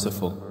the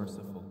merciful."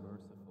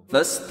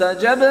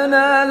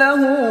 فاستجبنا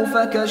له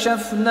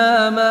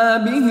فكشفنا ما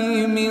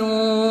به من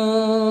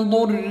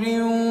ضر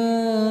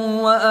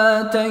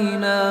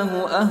وآتيناه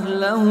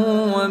أهله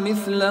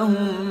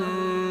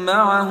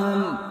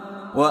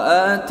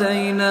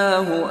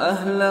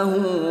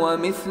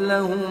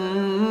ومثلهم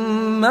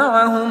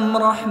معهم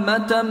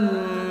رحمة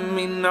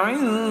من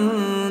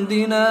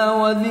عندنا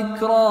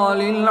وذكرى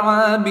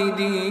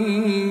للعابدين.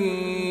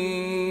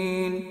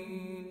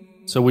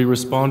 So we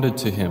responded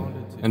to him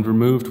and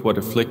removed what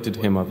afflicted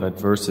him of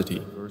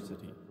adversity.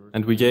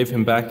 And we gave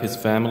him back his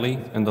family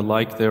and the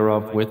like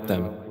thereof with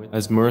them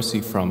as mercy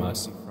from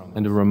us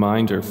and a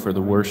reminder for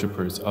the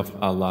worshippers of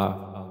Allah.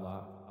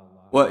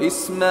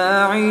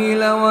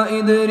 وإسماعيل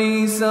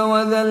وإدريس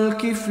وذا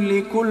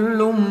الكفل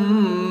كل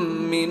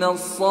من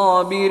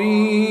الصابرين.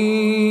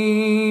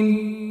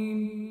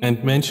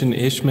 And mention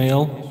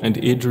Ishmael and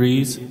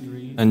Idris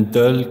and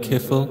Dhul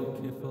Kifl,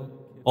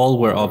 all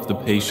were of the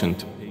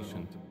patient.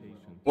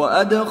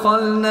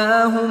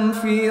 وأدخلناهم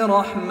في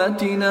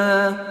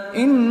رحمتنا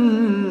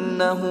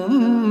إنهم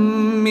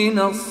من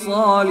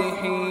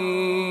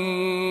الصالحين.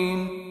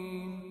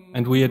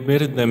 And we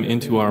admitted them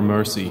into our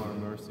mercy.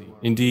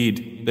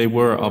 Indeed, they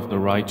were of the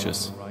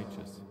righteous.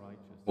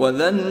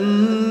 وذا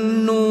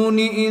النون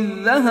إذ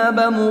ذهب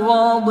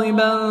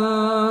مغاضبا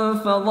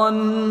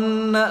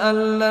فظن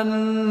أن لن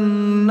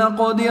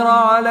نقدر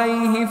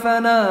عليه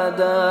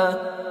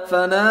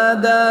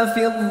فنادى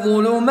في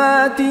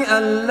الظلمات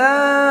أن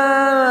لا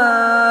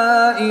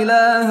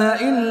إله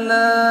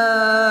إلا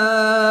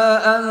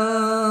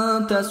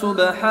أنت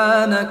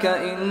سبحانك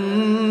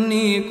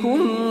إني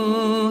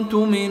كنت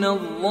من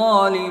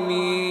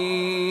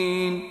الظالمين.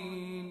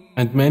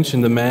 And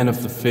mention the man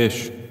of the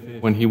fish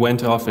when he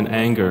went off in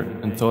anger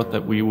and thought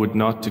that we would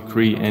not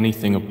decree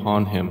anything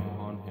upon him.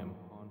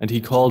 And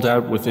he called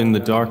out within the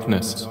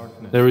darkness,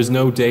 "There is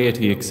no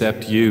deity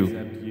except you,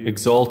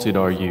 exalted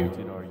are you.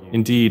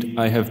 Indeed,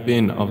 I have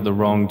been of the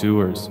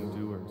wrongdoers."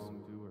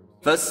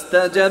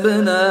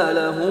 فاستجبنا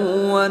له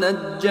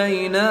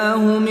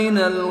ونجيناه من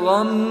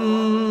الغم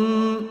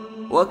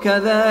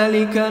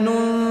وكذلك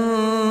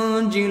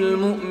ننجي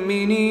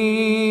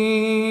المؤمنين.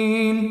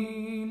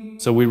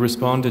 So we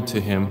responded to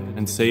him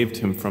and saved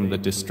him from the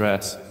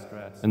distress,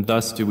 and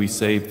thus do we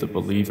save the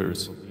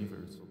believers.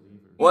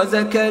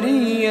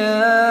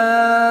 وزكريا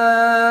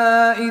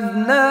إذ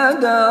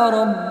نادى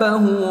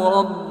ربه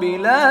رب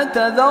لا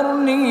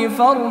تذرني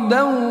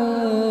فردا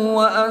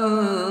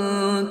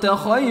وأنت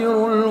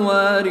خير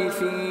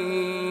الوارثين.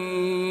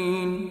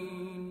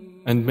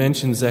 And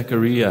mention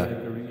Zechariah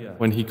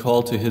when he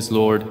called to his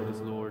Lord,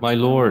 "My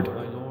Lord,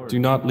 do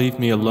not leave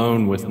me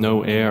alone with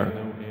no heir,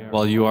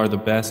 while you are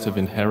the best of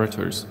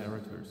inheritors."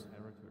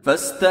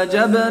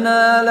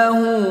 فاستجبنا له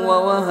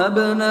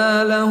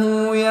ووهبنا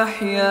له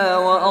يحيى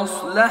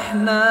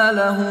وأصلحنا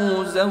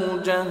له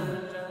زوجه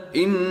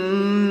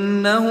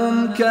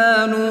إنهم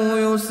كانوا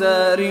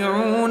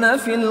يسارعون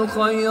في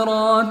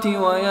الخيرات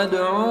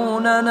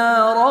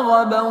ويدعوننا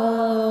رغبا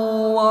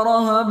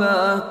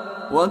ورهبا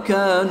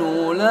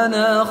وكانوا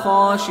لنا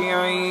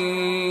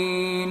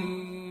خاشعين.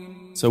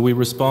 So we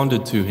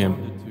responded to him,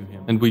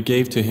 and we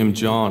gave to him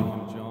John,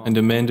 and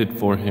amended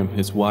for him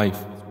his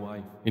wife.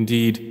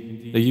 Indeed,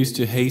 they used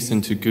to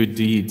hasten to good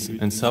deeds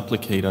and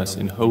supplicate us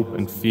in hope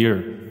and fear,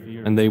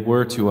 and they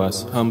were to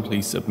us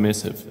humbly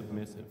submissive.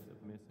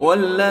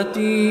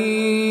 والتي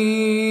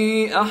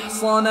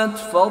أحصنت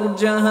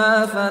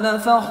فرجها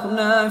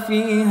فنفخنا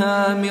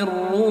فيها من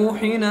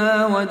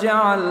روحنا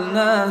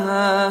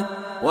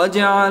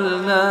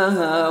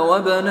وجعلناها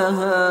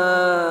وابنها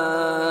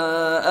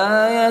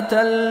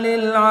آية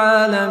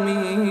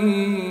للعالمين.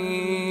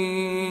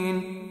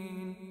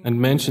 And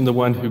mention the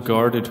one who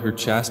guarded her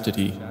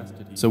chastity.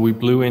 So we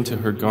blew into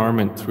her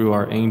garment through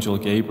our angel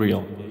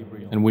Gabriel,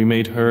 and we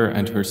made her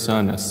and her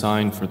son a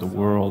sign for the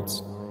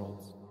worlds.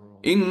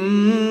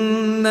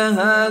 إن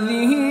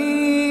هذه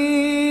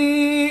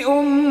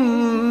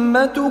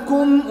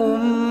أمتكم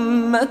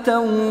أمة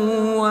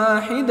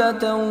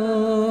واحدة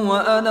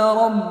وأنا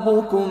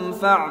ربكم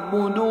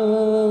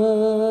فاعبدون.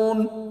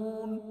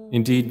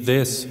 Indeed,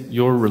 this,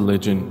 your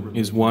religion,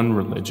 is one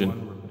religion,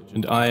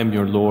 and I am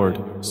your Lord,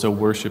 so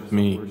worship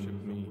me.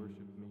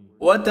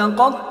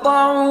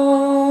 وتقطعوا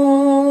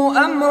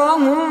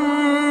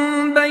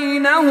أمرهم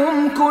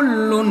بينهم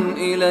كل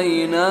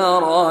إلينا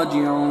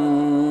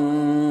راجعون.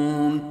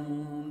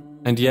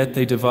 And yet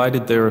they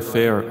divided their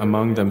affair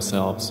among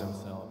themselves,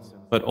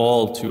 but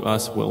all to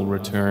us will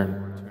return.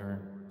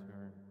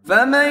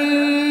 فمن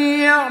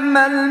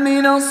يعمل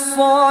من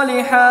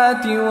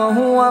الصالحات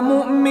وهو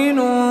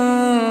مؤمن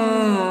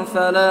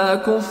فلا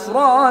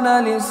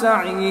كفران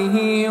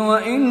لسعيه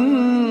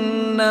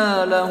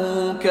وإنا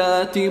له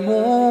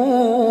كاتبون.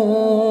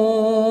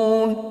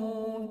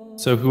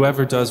 So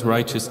whoever does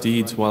righteous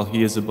deeds while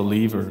he is a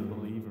believer,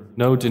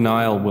 no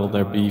denial will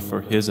there be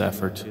for his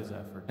effort,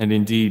 and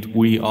indeed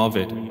we of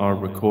it are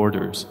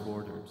recorders.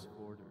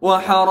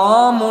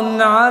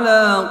 وحرام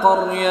على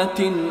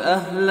قرية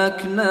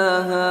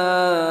أهلكناها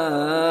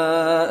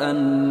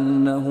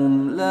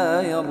أنهم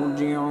لا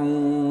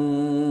يرجعون.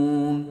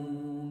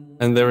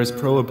 And there is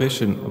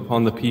prohibition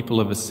upon the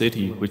people of a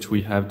city which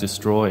we have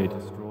destroyed,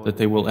 that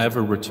they will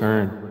ever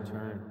return.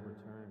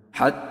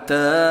 حتى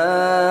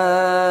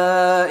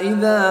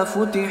إذا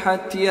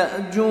فتحت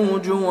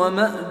يأجوج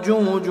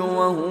ومأجوج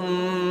وهم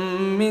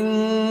من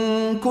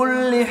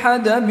كل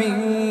حدب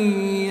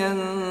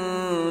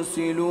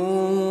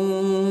ينسلون.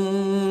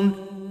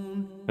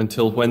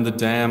 Until when the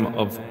dam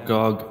of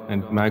Gog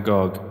and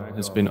Magog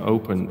has been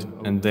opened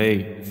and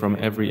they from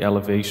every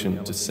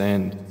elevation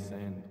descend.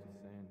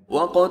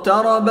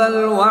 واقترب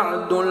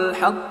الوعد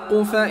الحق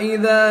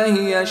فإذا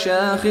هي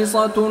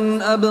شاخصة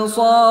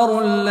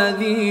أبصار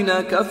الذين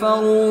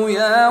كفروا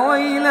يا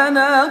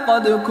ويلنا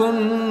قد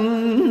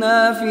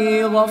كنا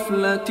في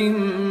غفلة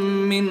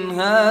من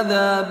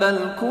هذا بل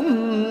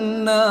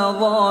كنا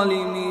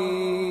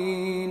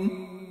ظالمين.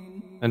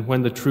 And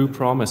when the true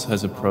promise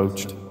has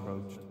approached,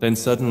 then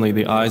suddenly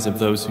the eyes of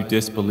those who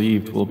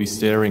disbelieved will be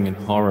staring in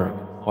horror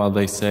while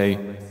they say,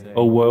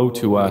 "Oh woe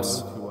to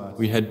us!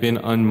 We had been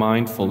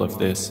unmindful of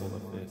this.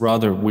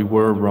 Rather, we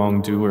were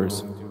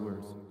wrongdoers."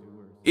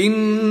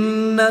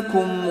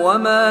 إنكم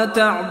وما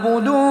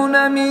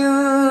تعبدون من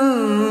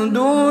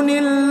دون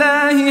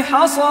الله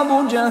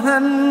حصب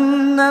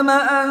جهنم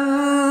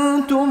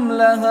أنتم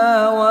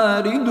لها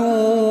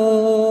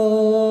واردون.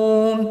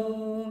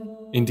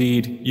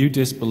 Indeed, you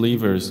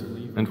disbelievers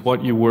and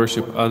what you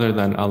worship other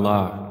than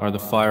Allah are the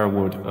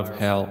firewood of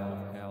hell.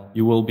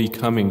 You will be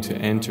coming to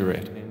enter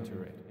it.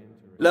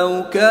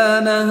 لو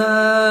كان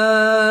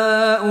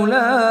هؤلاء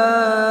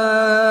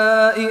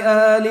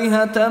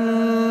آلهة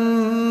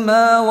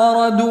ما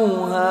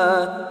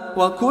وردوها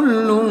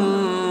وكل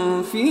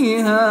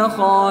فيها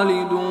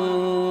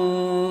خالدون.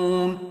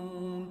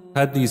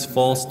 Had these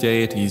false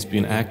deities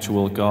been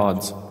actual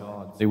gods,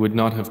 they would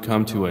not have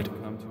come to it,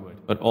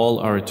 but all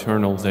are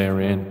eternal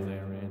therein.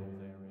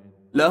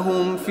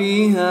 لهم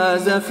فيها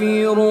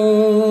زفير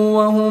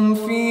وهم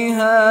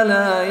فيها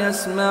لا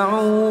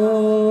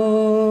يسمعون.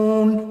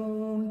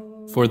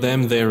 For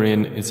them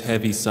therein is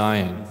heavy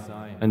sighing,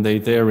 and they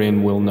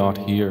therein will not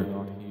hear.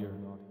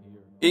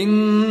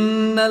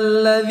 إن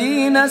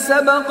الذين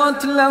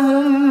سبقت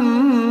لهم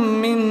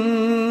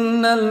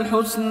منا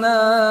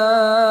الحسنى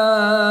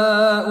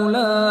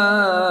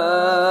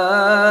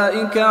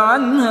أولئك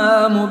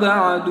عنها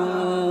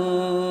مبعدون.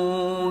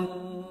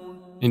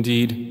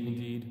 Indeed,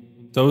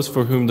 those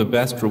for whom the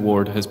best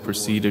reward has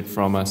proceeded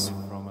from us,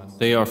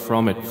 they are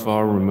from it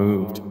far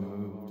removed.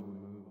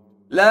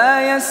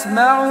 لا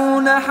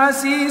يسمعون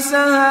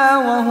حسيسها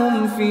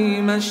وهم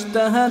فيما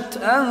اشتهت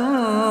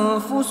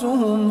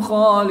أنفسهم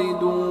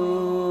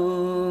خالدون.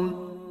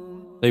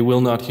 They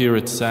will not hear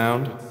its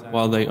sound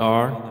while they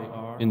are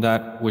in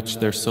that which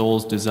their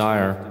souls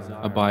desire,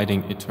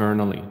 abiding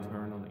eternally.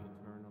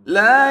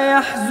 لا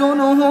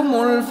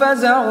يحزنهم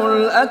الفزع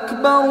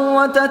الأكبر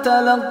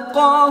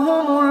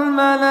وتتلقاهم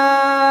الملائكة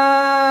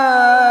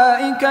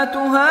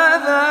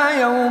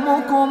هذا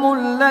يومكم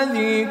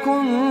الذي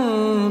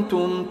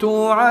كنتم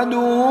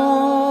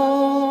توعدون.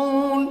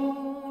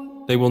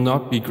 They will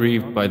not be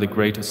grieved by the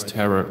greatest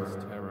terror,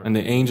 and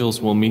the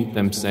angels will meet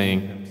them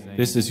saying,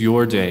 "This is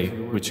your day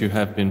which you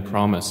have been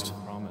promised."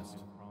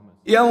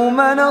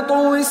 يوم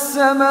نطوي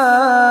السماء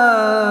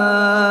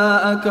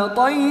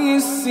كطي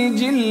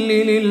السجل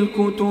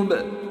للكتب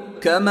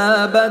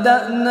كما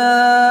بدأنا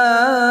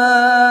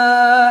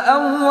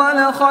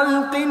أول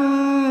خلق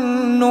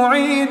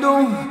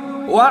نعيده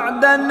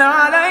وعدا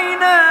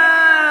علينا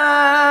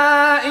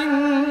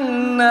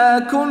إنا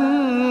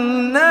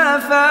كنا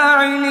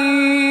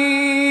فاعلين.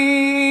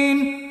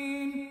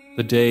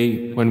 The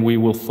day when we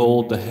will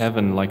fold the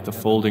heaven like the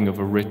folding of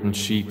a written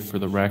sheet for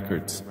the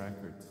records.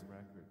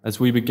 As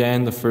we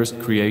began the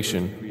first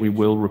creation, we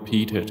will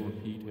repeat it.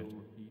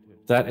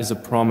 That is a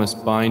promise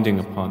binding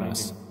upon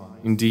us.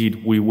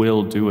 Indeed, we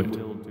will do it.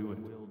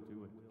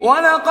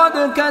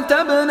 وَلَقَدْ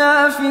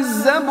كَتَبْنَا فِي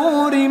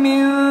الزَّبُورِ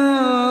مِن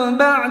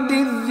بَعْدِ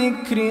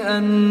الذِّكْرِ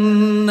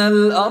أَنَّ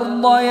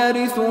الْأَرْضَ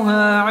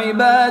يَرِثُهَا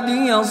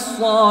عِبَادِيَ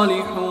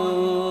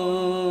الصَّالِحُونَ.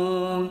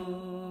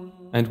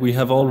 And we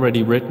have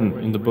already written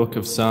in the book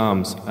of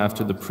Psalms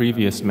after the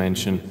previous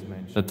mention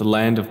that the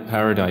land of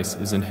paradise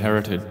is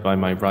inherited by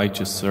my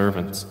righteous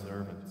servants.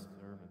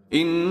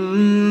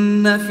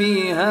 إِنَّ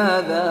فِي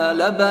هَذَا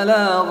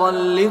لَبَلَاغًا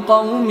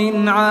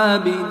لِقَوْمٍ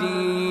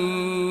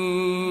عَابِدِينَ.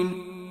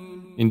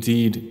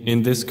 Indeed,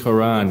 in this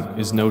Quran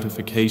is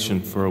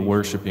notification for a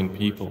worshipping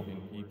people.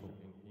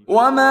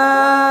 وَمَا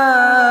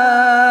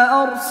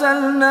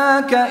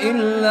أَرْسَلْنَاكَ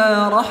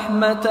إِلَّا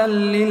رَحْمَةً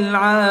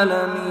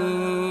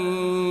لِلْعَالَمِينَ.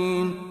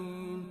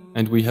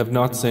 And we have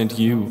not sent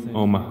you,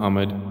 O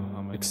Muhammad,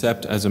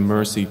 except as a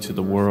mercy to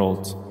the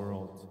world.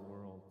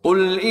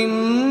 قُلْ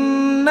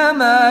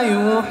إِنَّمَا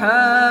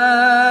يُوحَى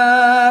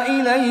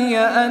إِلَيَّ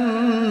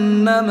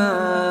أَنَّمَا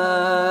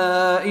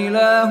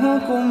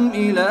إِلَٰهُكُمْ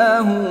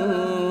إِلَٰهٌ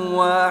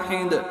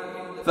واحد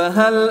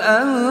فهل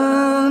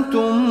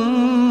أنتم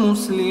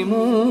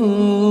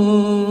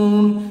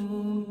مسلمون.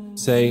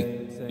 Say,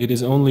 it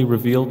is only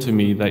revealed to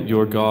me that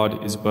your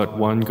God is but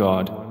one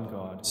God.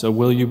 So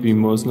will you be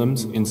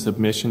Muslims in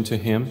submission to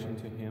Him?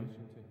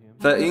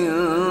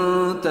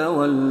 فإن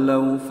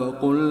تولوا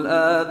فقل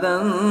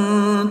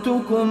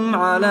آذنتكم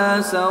على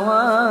سواء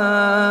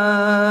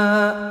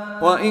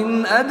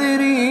وإن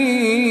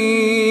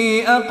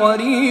أدري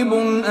أقريب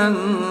أم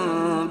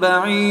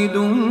بعيد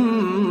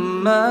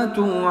ما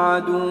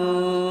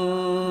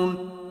توعدون.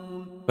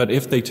 But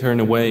if they turn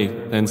away,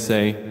 then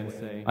say,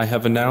 I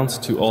have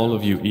announced to all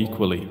of you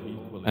equally,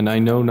 and I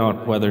know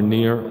not whether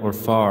near or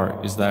far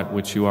is that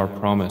which you are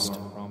promised.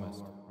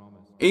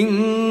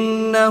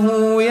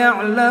 إنه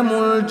يعلم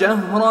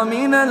الجهر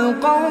من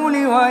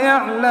القول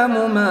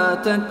ويعلم ما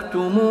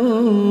تكتمون.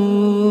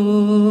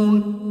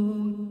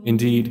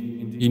 Indeed,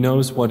 He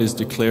knows what is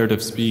declared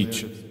of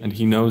speech, and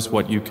He knows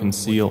what you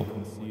conceal.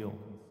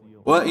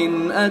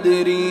 وإن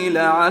أدري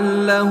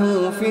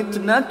لعله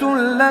فتنة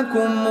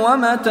لكم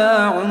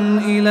ومتاع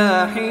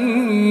إلى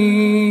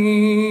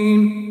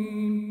حين.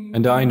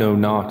 And I know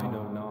not.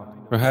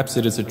 Perhaps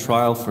it is a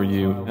trial for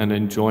you and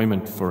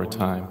enjoyment for a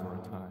time.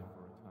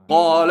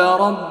 قال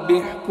رب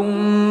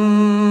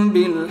احكم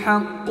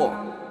بالحق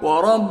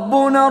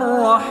وربنا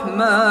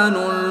الرحمن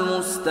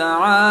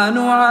المستعان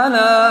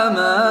على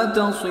ما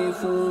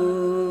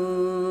تصفون.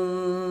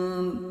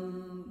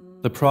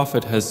 The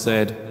Prophet has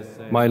said,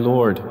 My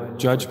Lord,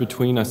 judge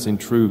between us in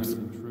truth,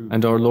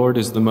 and our Lord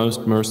is the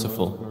most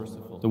merciful,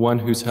 the one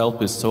whose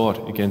help is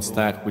sought against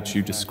that which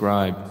you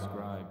describe.